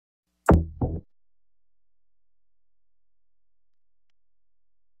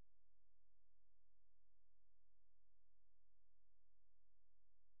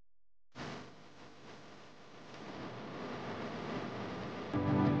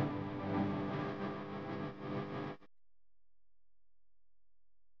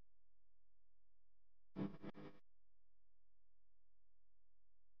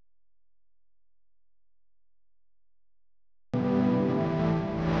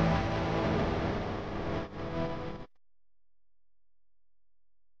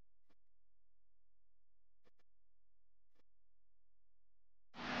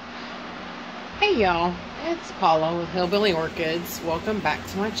Hey y'all, it's Paula with Hillbilly Orchids. Welcome back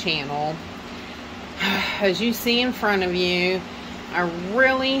to my channel. As you see in front of you, I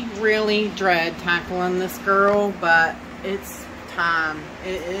really dread tackling this girl, but it's time.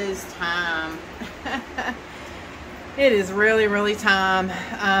 It is time. It is really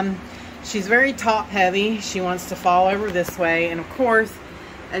time. She's very top heavy. She wants to fall over this way, and of course,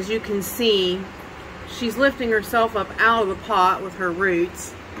 as you can see, she's lifting herself up out of the pot with her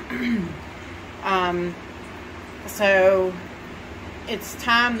roots. So it's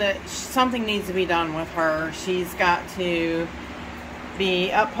time that something needs to be done with her. She's got to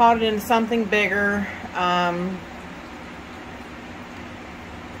be up potted into something bigger.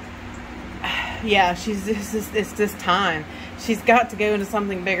 Yeah, it's just time. She's got to go into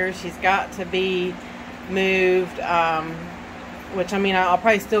something bigger. She's got to be moved, which, I mean, I'll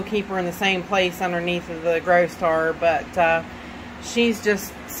probably still keep her in the same place underneath of the grow star, but she's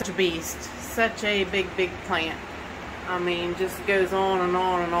just such a beast, such a big plant. I mean, just goes on and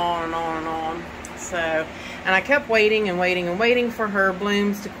on and on and on and on. So, and I kept waiting and waiting for her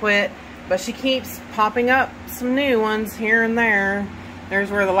blooms to quit, but she keeps popping up some new ones here and there. There's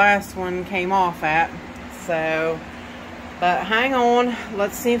where the last one came off at. So, but hang on,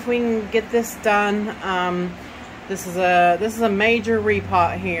 let's see if we can get this done. This is a major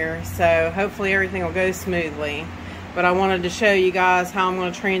repot here, so hopefully everything will go smoothly. But I wanted to show you guys how I'm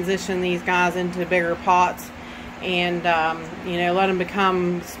going to transition these guys into bigger pots and, you know, let them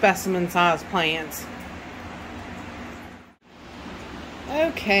become specimen-sized plants.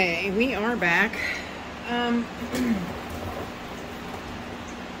 Okay, we are back. I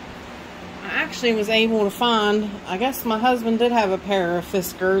actually was able to find, I guess my husband did have a pair of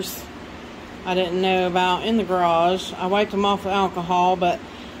Fiskars I didn't know about in the garage. I wiped them off with alcohol, but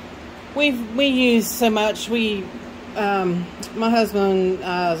we use so much. My husband is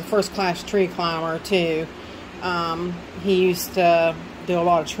a first-class tree climber too. He used to do a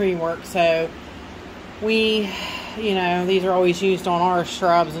lot of tree work, so you know, these are always used on our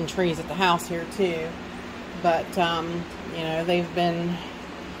shrubs and trees at the house here too. But you know, they've been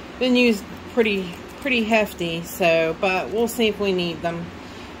used pretty hefty. So, but we'll see if we need them.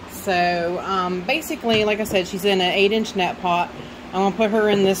 So basically, like I said, she's in an 8-inch net pot. I'm gonna put her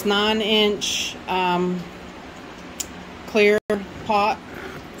in this 9-inch clear pot.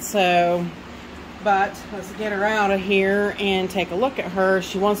 So, but let's get her out of here and take a look at her.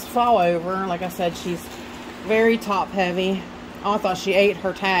 She wants to fall over. Like I said, she's very top heavy. Oh, I thought she ate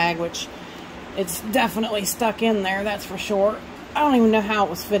her tag, which it's definitely stuck in there, that's for sure. I don't even know how it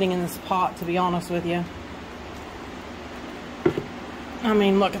was fitting in this pot, to be honest with you. I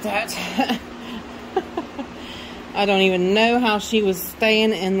mean, look at that. I don't even know how she was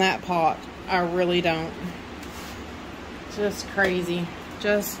staying in that pot. I really don't. Just crazy.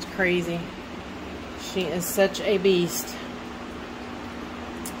 Just crazy. She is such a beast.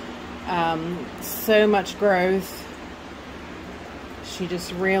 So much growth. She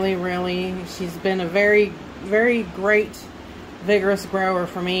just really, she's been a very great, vigorous grower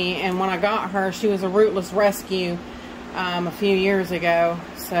for me. And when I got her, she was a rootless rescue a few years ago.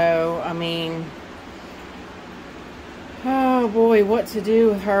 So, I mean, oh boy, what to do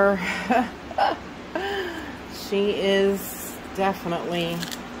with her. She is definitely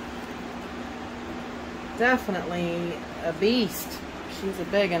a beast. She's a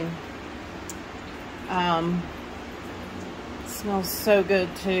big one. Smells so good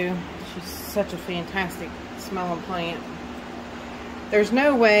too. She's such a fantastic smelling plant. There's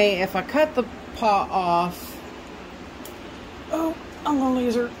no way if I cut the pot off. Oh, I'm gonna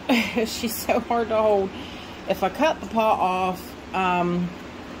lose her. She's so hard to hold. If I cut the pot off,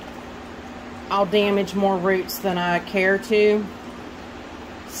 I'll damage more roots than I care to.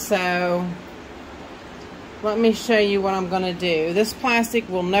 So let me show you what I'm going to do. This plastic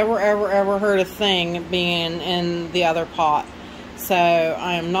will never ever hurt a thing being in the other pot. So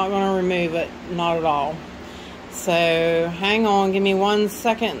I am not going to remove it, not at all. So hang on, give me 1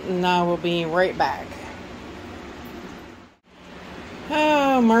 second and I will be right back.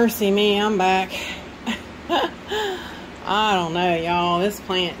 Oh, mercy me, I'm back. I don't know, y'all. This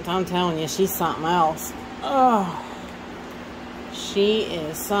plant, I'm telling you, she's something else. Oh, she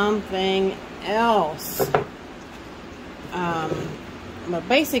is something else. But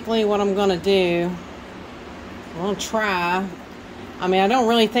basically what I'm gonna do, I'm gonna try. I mean, I don't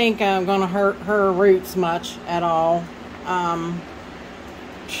really think I'm gonna hurt her roots much at all.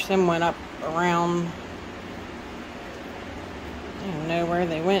 Some went up around, I don't know where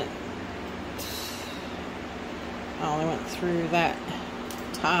they went. Oh, they went through that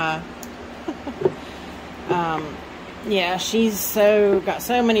tie. Yeah, she's got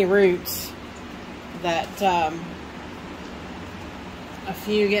so many roots. that a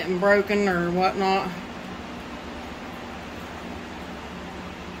few getting broken or whatnot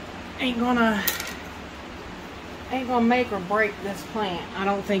ain't gonna make or break this plant, I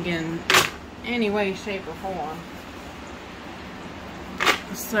don't think, in any way, shape, or form.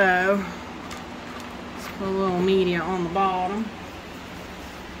 So let's put a little media on the bottom.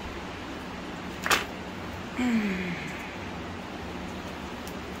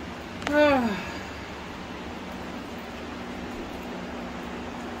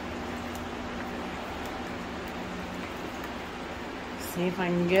 See if I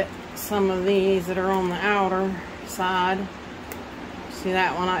can get some of these that are on the outer side. See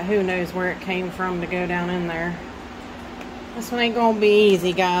that one? Who knows where it came from to go down in there. This one ain't gonna be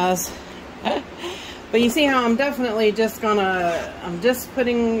easy, guys. But you see how I'm definitely just gonna, I'm just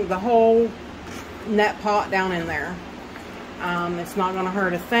putting the whole net pot down in there. It's not gonna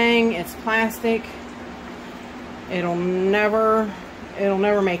hurt a thing. It's plastic. It'll never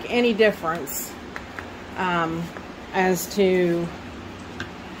make any difference as to,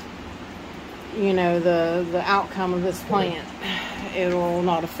 you know, the outcome of this plant. It will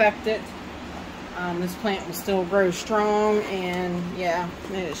not affect it. This plant will still grow strong, and yeah,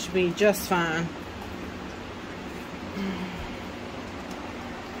 it should be just fine.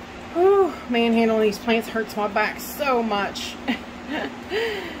 Whew, manhandling these plants hurts my back so much.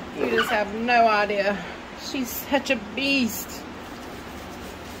 You just have no idea. She's such a beast.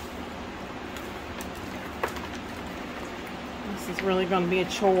 This is really going to be a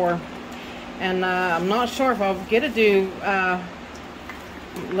chore. And I'm not sure if I'll get to do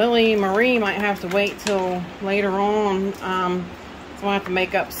Lily Marie. Might have to wait till later on. So I'll have to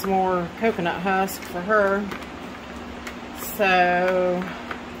make up some more coconut husk for her. So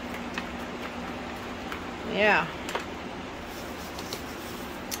yeah.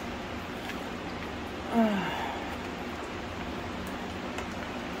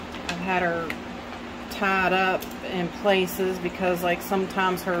 I've had her tied up in places because, like,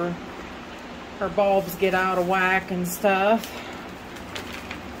 sometimes her bulbs get out of whack and stuff.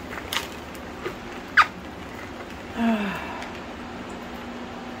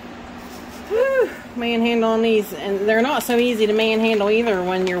 Manhandling these, and they're not so easy to manhandle either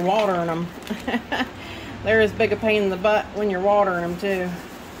when you're watering them. They're as big a pain in the butt when you're watering them too.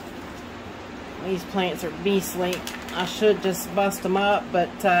 These plants are beastly. I should just bust them up, but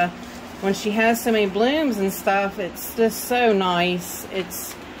when she has so many blooms and stuff, it's just so nice.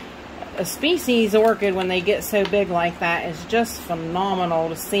 It's a species orchid, when they get so big like that, is just phenomenal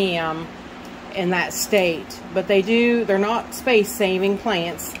to see them in that state. But they're not space-saving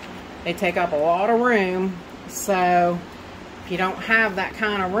plants. They take up a lot of room, so if you don't have that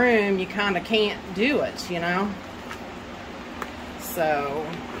kind of room, you kind of can't do it, you know. So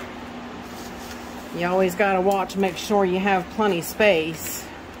you always got to watch, make sure you have plenty space.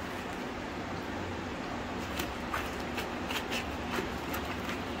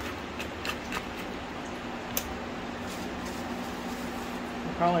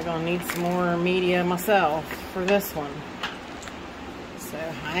 I'm probably going to need some more media myself for this one. So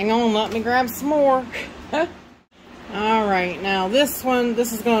hang on, let me grab some more. Alright, now this one,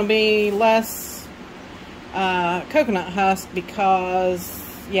 this is going to be less coconut husk because,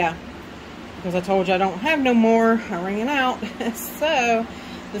 yeah, because I told you I don't have no more. I'm ringing out. So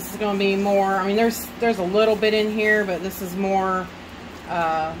this is going to be more, I mean, there's a little bit in here, but this is more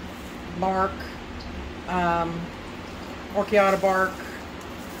bark, orchiata bark,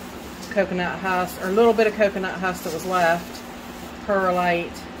 coconut husk, or a little bit of coconut husk that was left,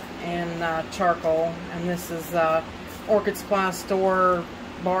 perlite, and charcoal. And this is Orchid Supply Store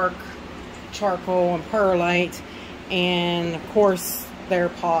bark, charcoal, and perlite, and of course their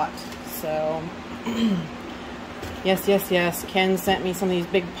pot. So yes, Ken sent me some of these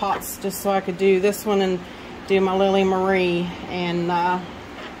big pots just so I could do this one and do my Lily Marie. And as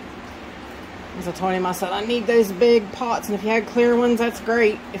I told him, I said I need those big pots, and if you had clear ones, that's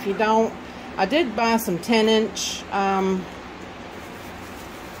great. If you don't, I did buy some 10-inch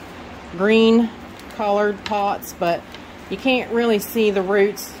green colored pots, but you can't really see the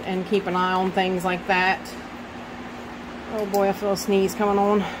roots and keep an eye on things like that. Oh boy, I feel a sneeze coming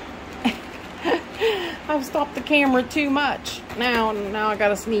on. I've stopped the camera too much. Now I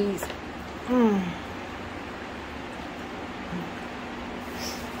gotta sneeze. I'm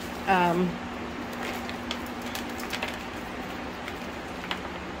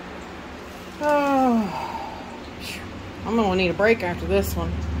gonna need a break after this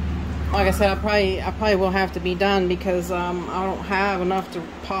one. Like I said, I probably will have to be done because I don't have enough to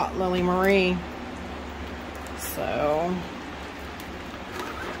pot Lily Marie. So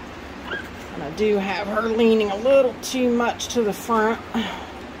I And I do have her leaning a little too much to the front.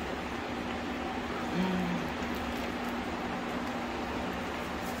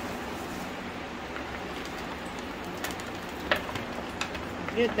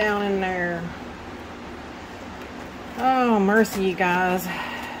 Get down in there. Oh, mercy, you guys.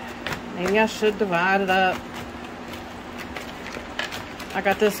 Maybe I should divide it up. I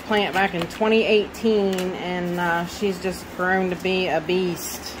got this plant back in 2018, and she's just grown to be a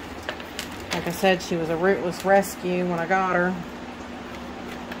beast. Like I said, she was a rootless rescue when I got her.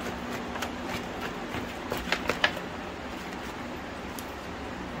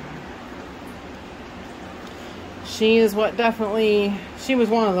 She is what definitely, she was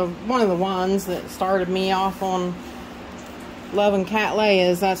one of the ones that started me off on loving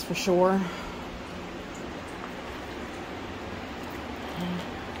Cattleyas, that's for sure.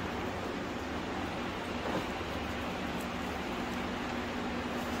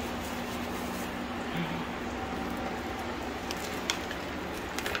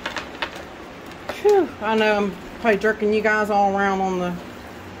 Whew, I know I'm probably jerking you guys all around on the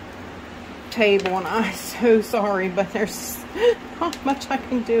table, and I'm so sorry, but there's not much I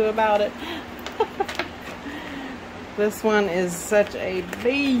can do about it. This one is such a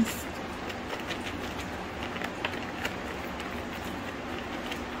beast.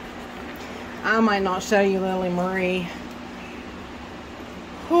 I might not show you Lily Marie.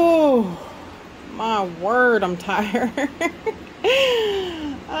 Oh, my word, I'm tired.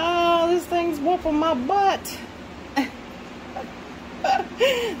 Oh, this thing's whooping my butt.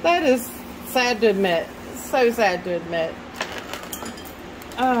 That is sad to admit. So sad to admit.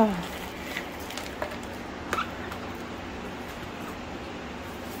 Oh.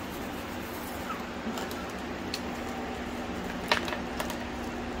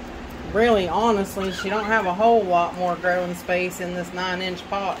 Really, honestly, she don't have a whole lot more growing space in this 9-inch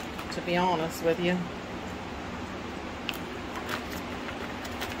pot, to be honest with you.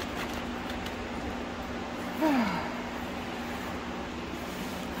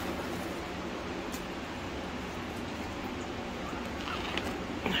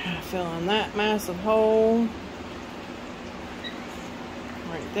 Fill in that massive hole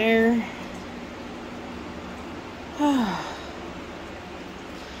right there.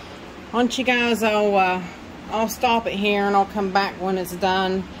 Once you guys, I'll stop it here and I'll come back when it's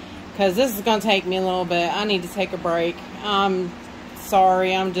done, because this is gonna take me a little bit. I need to take a break. I'm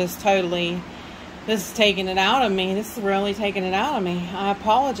sorry, I'm just totally, this is taking it out of me. This is really taking it out of me. I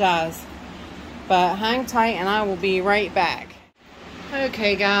apologize, but hang tight and I will be right back.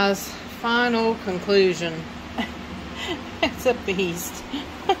 Okay guys, final conclusion. It's a beast.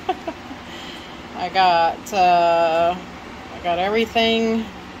 I got everything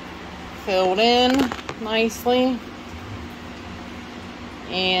filled in nicely,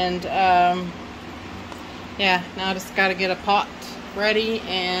 and yeah, now I just got to get a pot ready,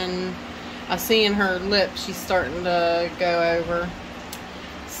 and I see in her lip she's starting to go over,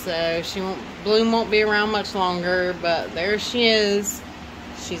 so bloom won't be around much longer, but there she is.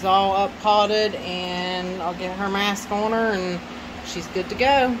 She's all up potted, and I'll get her mask on her and she's good to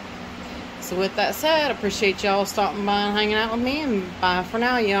go. So with that said, I appreciate y'all stopping by and hanging out with me, and bye for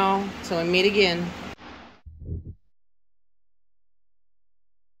now, y'all, till we meet again.